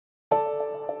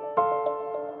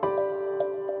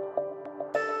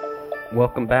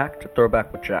Welcome back to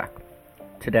Throwback with Jack.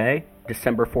 Today,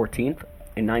 December 14th,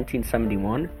 in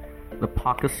 1971, the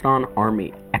Pakistan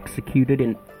Army executed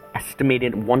an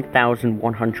estimated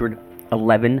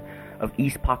 1,111 of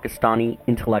East Pakistani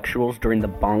intellectuals during the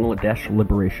Bangladesh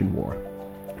Liberation War.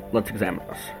 Let's examine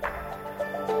this.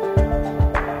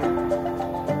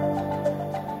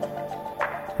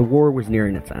 The war was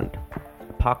nearing its end.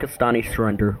 Pakistani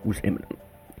surrender was imminent.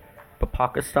 But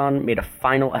Pakistan made a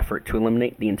final effort to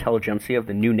eliminate the intelligentsia of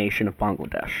the new nation of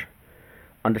Bangladesh.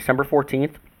 On December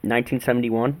 14th,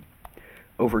 1971,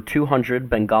 over 200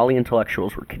 Bengali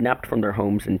intellectuals were kidnapped from their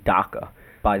homes in Dhaka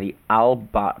by the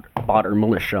Al-Badr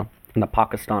militia and the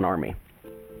Pakistan Army.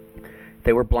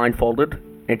 They were blindfolded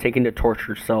and taken to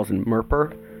torture cells in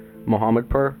Mirpur,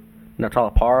 Mohammadpur,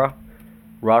 Natalapara,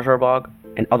 Rajarbagh,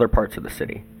 and other parts of the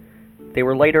city. They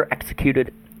were later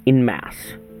executed en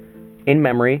masse. In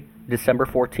memory, December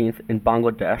 14th in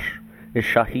Bangladesh is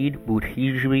Shaheed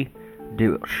Buddhijibi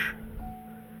Dibosh,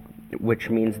 which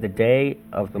means the Day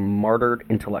of the Martyred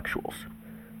Intellectuals.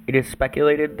 It is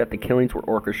speculated that the killings were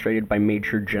orchestrated by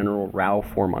Major General Rao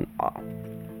Forman.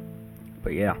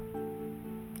 But yeah,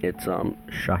 it's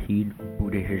Shaheed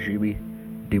Buddhijibi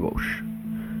Dibosh.